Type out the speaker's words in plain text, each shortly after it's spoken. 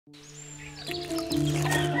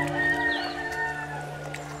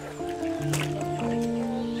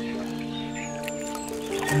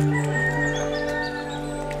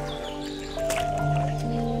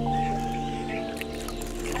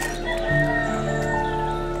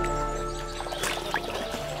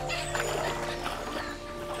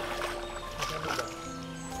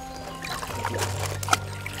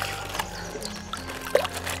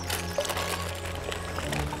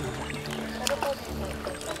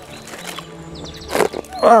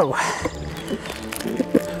Wow.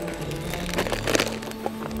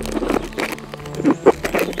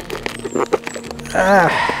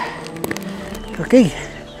 Okay,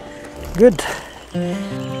 good.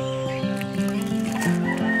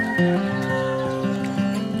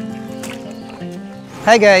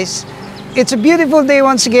 Hi guys, it's a beautiful day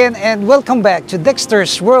once again and welcome back to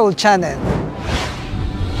Dexter's World Channel.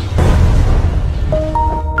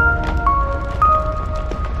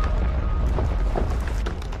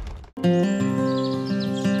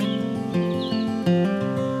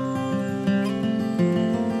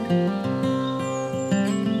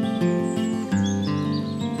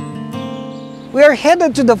 We are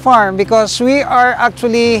headed to the farm because we are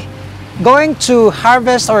actually going to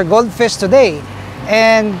harvest our goldfish today.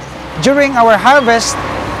 And during our harvest,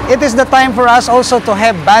 it is the time for us also to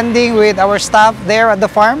have bonding with our staff there at the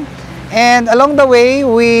farm. And along the way,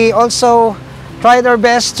 we also tried our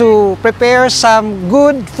best to prepare some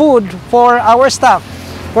good food for our staff,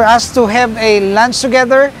 for us to have a lunch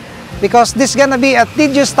together, because this is gonna be a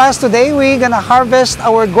tedious task today. We're gonna harvest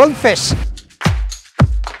our goldfish.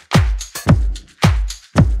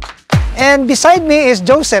 And beside me is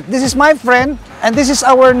Joseph. This is my friend, and this is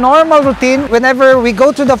our normal routine. Whenever we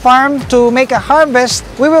go to the farm to make a harvest,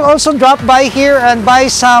 we will also drop by here and buy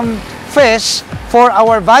some fish for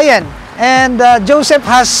our viand. And Joseph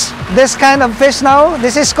has this kind of fish now.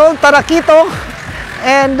 This is called tarakito,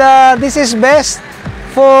 and this is best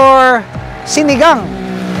for sinigang.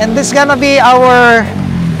 And this is gonna be our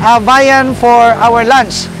viand for our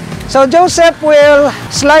lunch. So Joseph will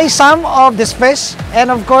slice some of this fish, and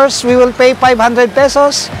of course we will pay 500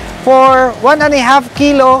 pesos for 1.5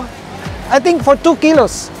 kilo, I think for 2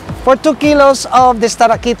 kilos, of this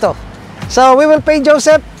tarakito. So we will pay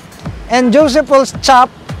Joseph, and Joseph will chop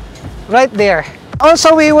right there.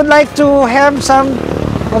 Also, we would like to have some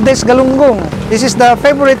of this galunggong. This is the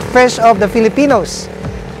favorite fish of the Filipinos.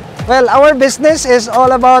 Well, our business is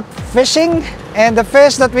all about fishing, and the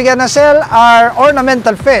fish that we're gonna sell are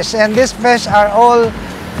ornamental fish, and these fish are all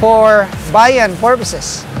for viand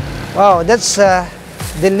purposes. Wow, that's a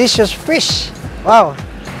delicious fish. Wow.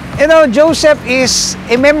 You know, Joseph is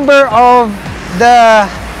a member of the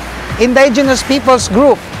indigenous peoples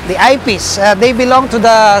group, the IPs. They belong to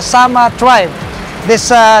the Sama tribe,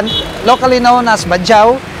 this locally known as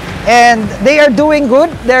Bajau, and they are doing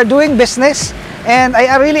good. They are doing business, and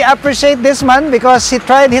I really appreciate this man because he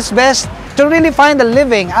tried his best to really find a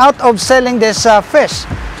living out of selling this fish.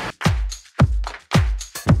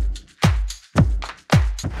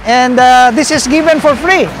 And this is given for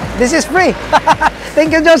free. This is free.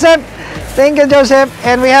 Thank you, Joseph. Thank you, Joseph.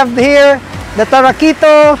 And we have here the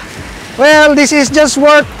tarakito. Well, this is just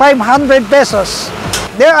worth 500 pesos.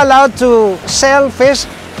 They're allowed to sell fish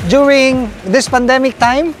during this pandemic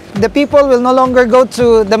time. The people will no longer go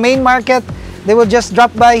to the main market. They will just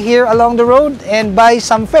drop by here along the road and buy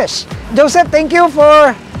some fish. Joseph, thank you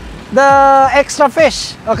for the extra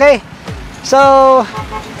fish. Okay, so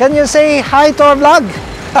can you say hi to our vlog?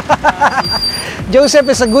 Joseph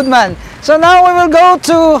is a good man. So now we will go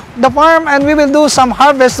to the farm and we will do some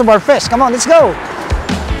harvest of our fish. Come on, let's go.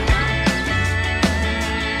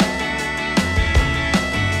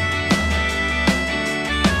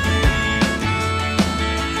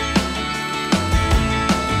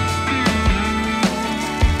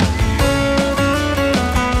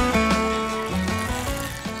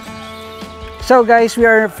 So guys, we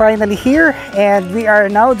are finally here and we are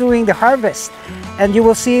now doing the harvest, and you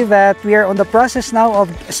will see that we are on the process now of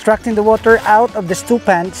extracting the water out of these two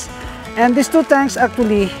pans. And these two tanks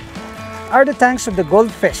actually are the tanks of the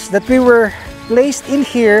goldfish that we were placed in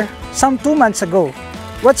here some 2 months ago.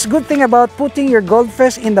 What's good thing about putting your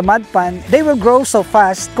goldfish in the mud pan, they will grow so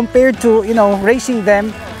fast compared to, you know, raising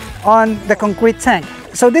them on the concrete tank.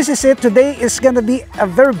 So this is it. Today is gonna be a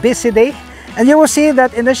very busy day. And you will see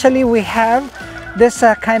that initially we have this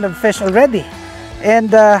kind of fish already. And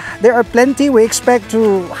there are plenty. We expect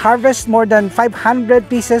to harvest more than 500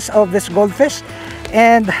 pieces of this goldfish.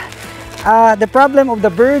 And the problem of the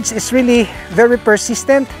birds is really very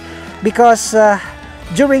persistent because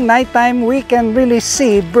during nighttime we can really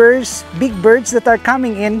see birds, big birds that are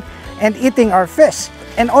coming in and eating our fish.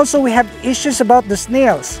 And also we have issues about the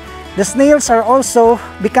snails. The snails are also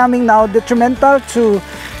becoming now detrimental to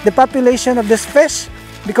the population of this fish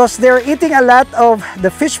because they're eating a lot of the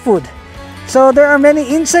fish food. So there are many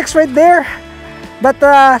insects right there. But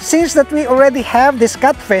since that we already have this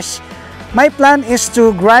catfish, my plan is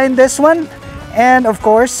to grind this one and of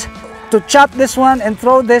course to chop this one and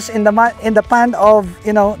throw this in the pan of,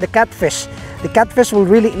 you know, the catfish. The catfish will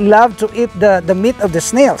really love to eat the meat of the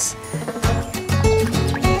snails.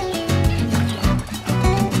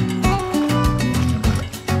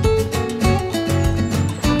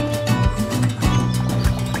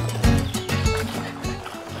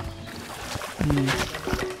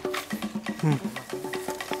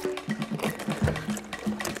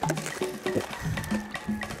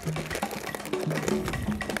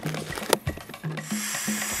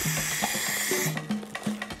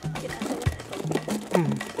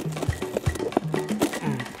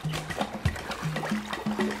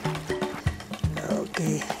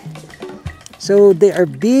 Okay. So they are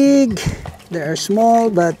big, they are small,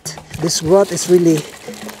 but this growth is really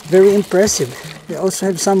very impressive. We also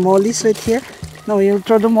have some mollies right here. No, you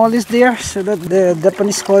throw the mollies there so that the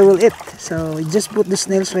Japanese koi will eat. So we just put the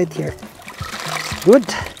snails right here. Good.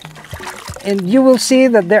 And you will see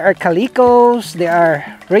that there are calicos, there are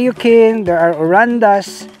ryukin, there are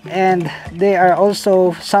orandas, and there are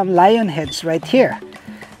also some lion heads right here.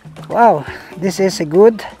 Wow, this is a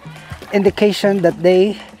good indication that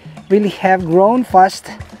they really have grown fast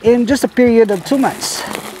in just a period of 2 months.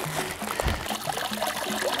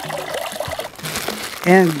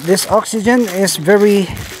 And this oxygen is very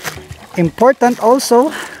important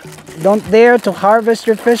also. Don't dare to harvest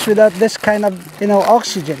your fish without this kind of,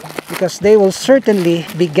 oxygen, because they will certainly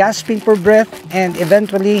be gasping for breath and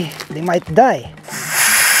eventually they might die.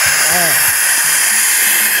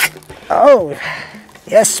 Oh,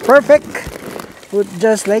 yes, perfect. Put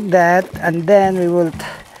just like that, and then we will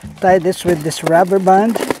tie this with this rubber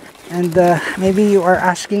band. And maybe you are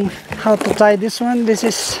asking how to tie this one. This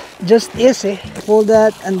is just easy. Pull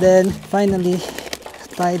that and then finally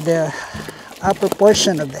tie the upper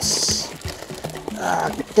portion of this.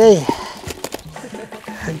 Okay.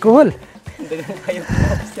 Cool.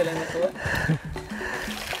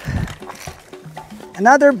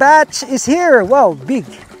 Another batch is here. Wow, big.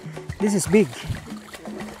 This is big.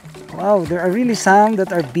 Wow, there are really some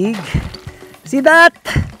that are big. See that?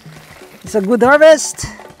 It's a good harvest.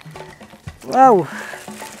 Wow.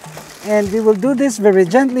 And we will do this very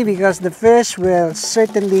gently because the fish will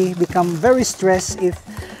certainly become very stressed if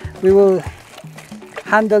we will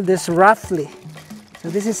handle this roughly. So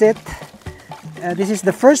this is it. This is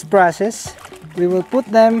the first process. We will put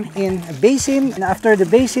them in a basin, and after the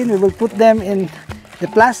basin we will put them in the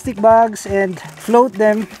plastic bags and float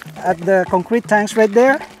them at the concrete tanks right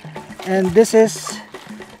there. And this is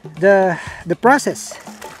the process.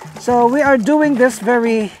 So we are doing this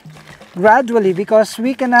very gradually because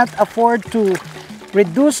we cannot afford to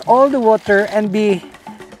reduce all the water and be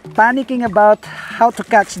panicking about how to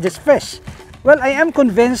catch this fish. Well, I am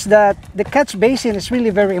convinced that the catch basin is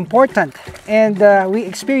really very important, and we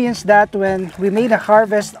experienced that when we made a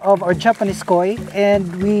harvest of our Japanese koi,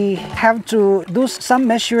 and we have to do some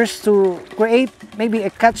measures to create maybe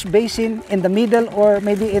a catch basin in the middle or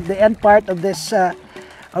maybe at the end part of this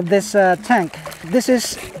tank. This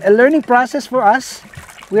is a learning process for us.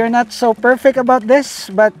 We are not so perfect about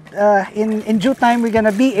this, but in due time we're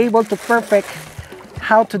gonna be able to perfect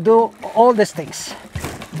how to do all these things.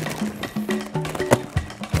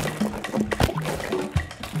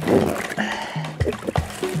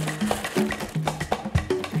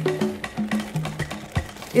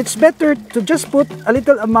 It's better to just put a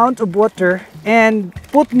little amount of water and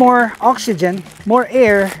put more oxygen, more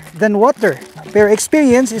air than water. Per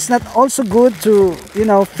experience, it's not also good to,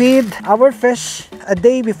 feed our fish a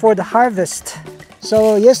day before the harvest.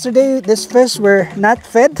 So yesterday, these fish were not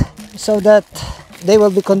fed so that they will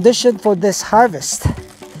be conditioned for this harvest.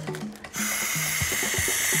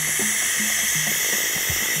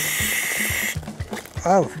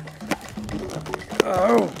 Oh.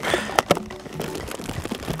 Oh.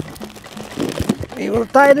 We will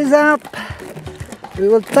tie this up. We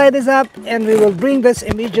will tie this up and we will bring this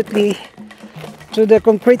immediately to the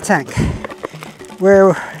concrete tank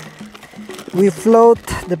where we float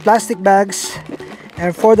the plastic bags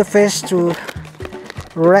and for the fish to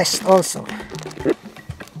rest also.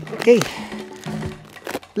 Okay,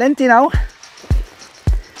 plenty now.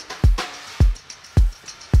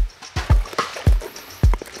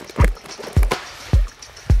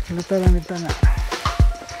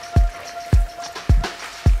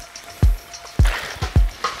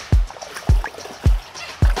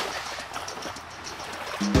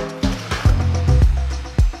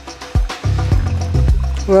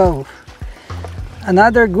 Wow,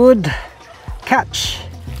 another good catch,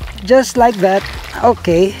 just like that.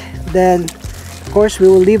 Okay, then of course we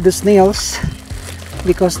will leave the snails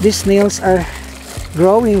because these snails are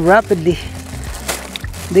growing rapidly.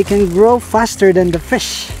 They can grow faster than the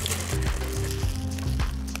fish.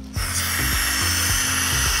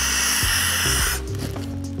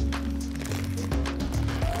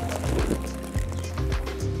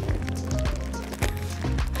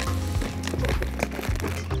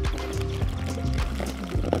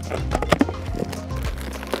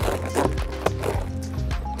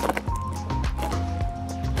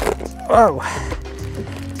 Wow.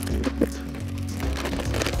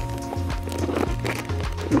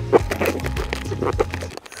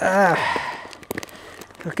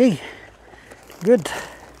 Okay, good.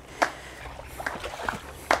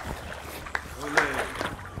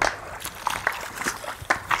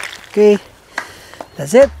 Okay,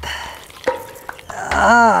 That's it.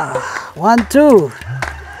 Ah, 1, 2.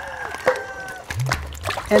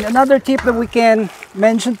 And another tip that we can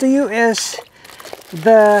mention to you is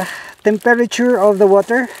the temperature of the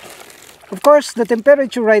water. Of course, the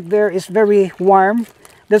temperature right there is very warm.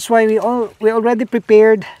 That's why we already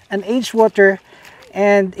prepared an aged water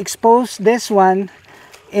and exposed this one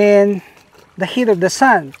in the heat of the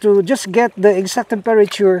sun to just get the exact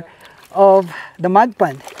temperature of the mud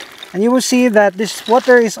pond. And you will see that this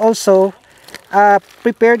water is also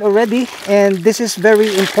prepared already, and this is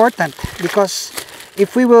very important because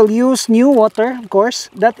if we will use new water, of course,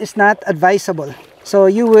 that is not advisable. So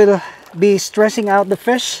you will be stressing out the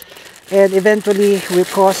fish and eventually will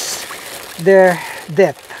cause their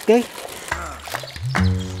death. Okay?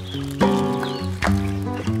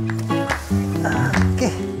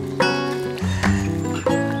 Okay.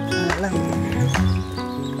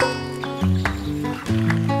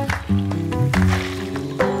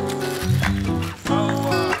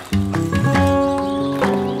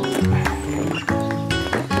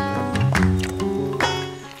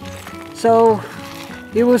 So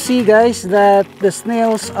you will see, guys, that the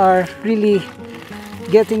snails are really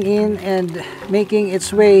getting in and making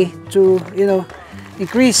its way to,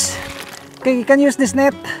 increase. Okay, you can use this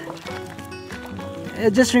net.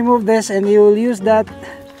 Just remove this and you will use that,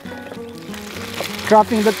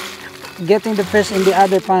 getting the fish in the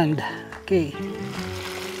other pond. Okay.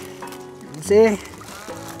 See?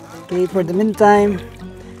 Okay, for the meantime,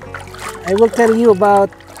 I will tell you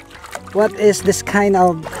about what is this kind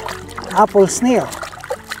of apple snail.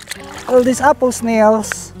 Well, these apple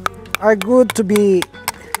snails are good to be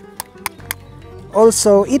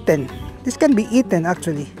also eaten. This can be eaten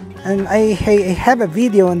actually, and I have a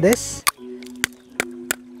video on this.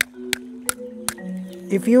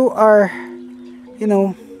 If you are,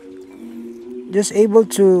 just able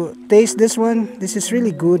to taste this one, this is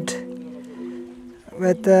really good.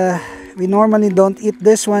 But we normally don't eat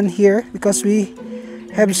this one here because we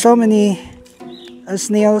have so many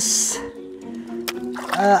snails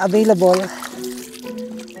available.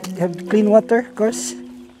 You have clean water, of course.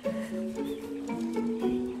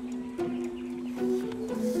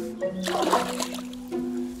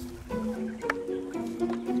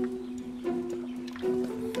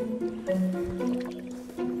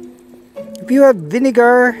 If you have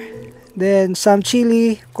vinegar, then some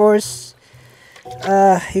chili, of course,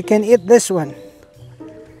 you can eat this one.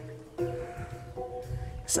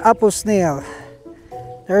 It's apple snail.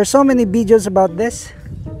 There are so many videos about this.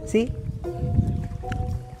 See?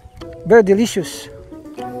 Very delicious.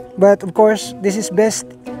 But of course, this is best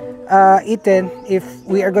eaten if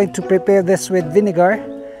we are going to prepare this with vinegar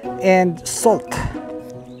and salt.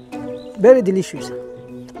 Very delicious.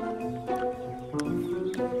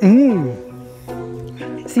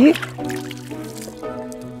 See?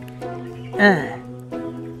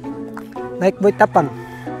 Like boy tapang.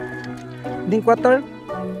 Drink water.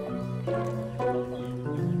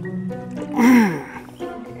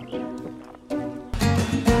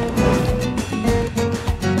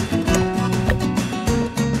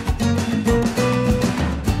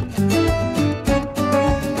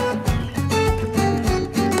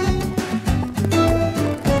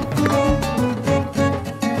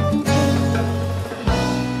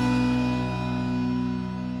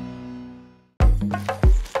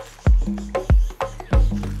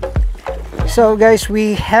 So guys,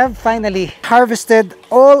 we have finally harvested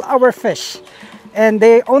all our fish and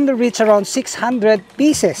they only reach around 600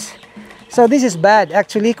 pieces. So this is bad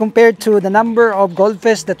actually compared to the number of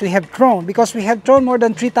goldfish that we have thrown, because we have thrown more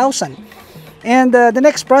than 3,000. And the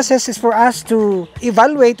next process is for us to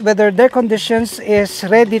evaluate whether their conditions is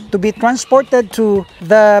ready to be transported to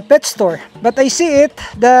the pet store. But I see it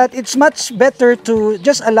that it's much better to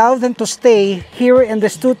just allow them to stay here in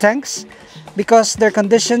these 2 tanks because their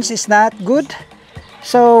conditions is not good.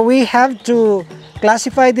 So we have to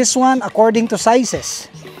classify this one according to sizes.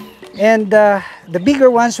 And the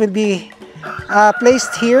bigger ones will be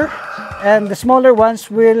placed here, and the smaller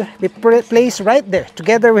ones will be placed right there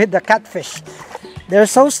together with the catfish. They're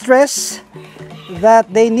so stressed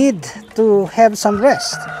that they need to have some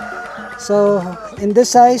rest. So in this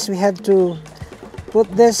size, we have to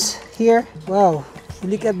put this here. Wow,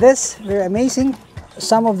 look at this, very amazing.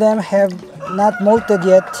 Some of them have not molted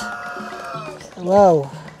yet. Wow.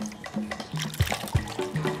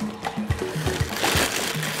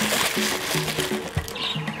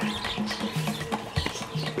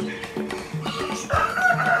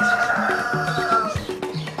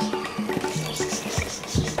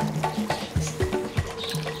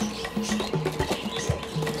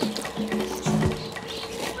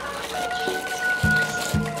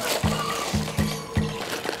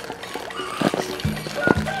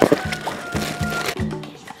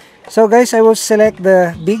 So guys, I will select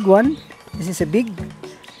the big one. This is a big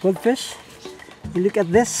goldfish. You look at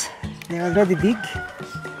this, they're already big.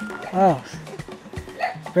 Oh,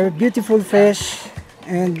 very beautiful fish.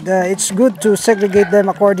 And it's good to segregate them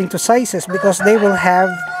according to sizes because they will have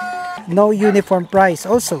no uniform price.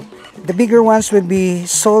 Also, the bigger ones will be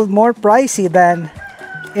sold more pricey than,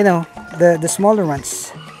 you know, the smaller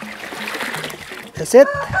ones. That's it.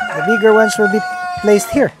 The bigger ones will be placed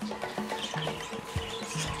here.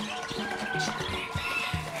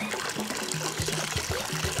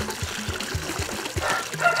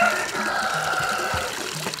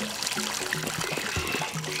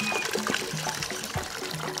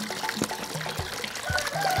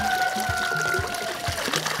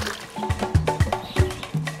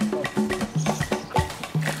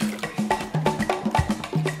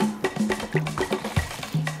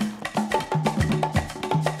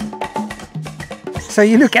 So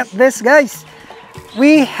you look at this, guys.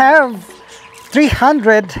 We have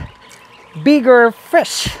 300 bigger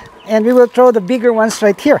fish, and we will throw the bigger ones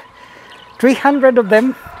right here. 300 of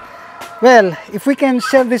them. Well, if we can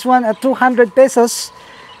sell this one at 200 pesos,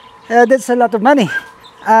 that's a lot of money.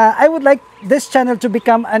 I would like this channel to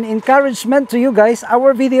become an encouragement to you guys.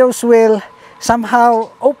 Our videos will somehow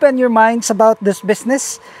open your minds about this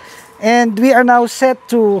business, and we are now set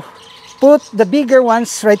to put the bigger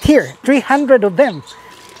ones right here, 300 of them.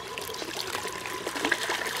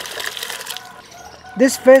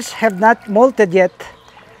 These fish have not molted yet,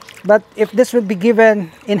 but if this will be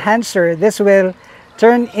given enhancer, this will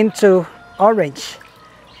turn into orange.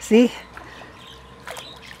 See?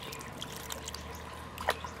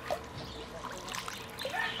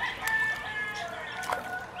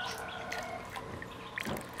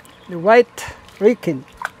 The white rekin.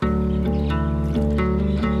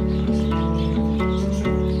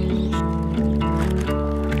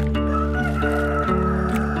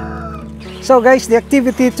 So guys, the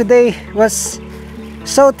activity today was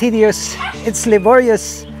so tedious, it's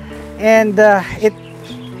laborious, and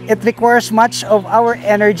it requires much of our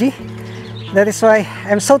energy. That is why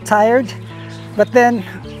I'm so tired, but then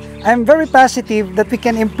I'm very positive that we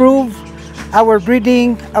can improve our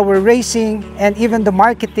breeding, our raising, and even the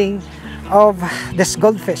marketing of this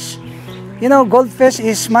goldfish. You know, goldfish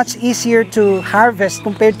is much easier to harvest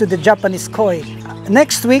compared to the Japanese koi.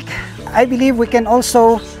 Next week, I believe we can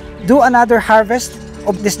also do another harvest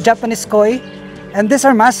of this Japanese koi, and these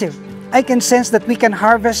are massive. I can sense that we can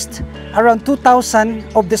harvest around 2,000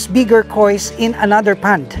 of these bigger kois in another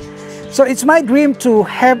pond. So it's my dream to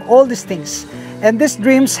have all these things, and these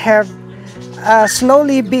dreams have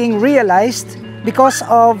slowly being realized because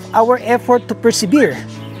of our effort to persevere.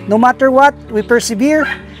 No matter what, we persevere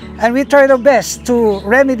and we try our best to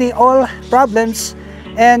remedy all problems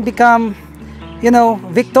and become, you know,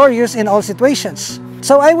 victorious in all situations.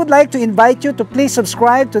 So I would like to invite you to please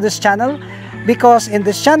subscribe to this channel, because in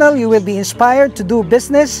this channel you will be inspired to do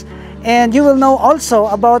business, and you will know also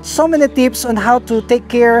about so many tips on how to take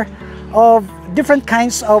care of different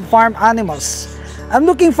kinds of farm animals. I'm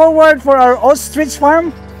looking forward for our ostrich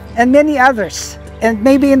farm and many others. And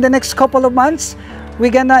maybe in the next couple of months, we're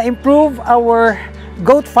gonna improve our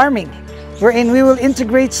goat farming, wherein we will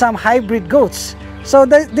integrate some hybrid goats. So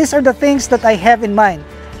these are the things that I have in mind.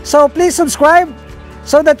 So please subscribe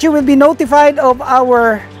so that you will be notified of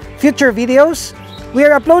our future videos. We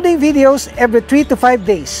are uploading videos every 3 to 5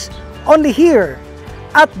 days, only here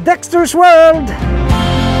at Dexter's World.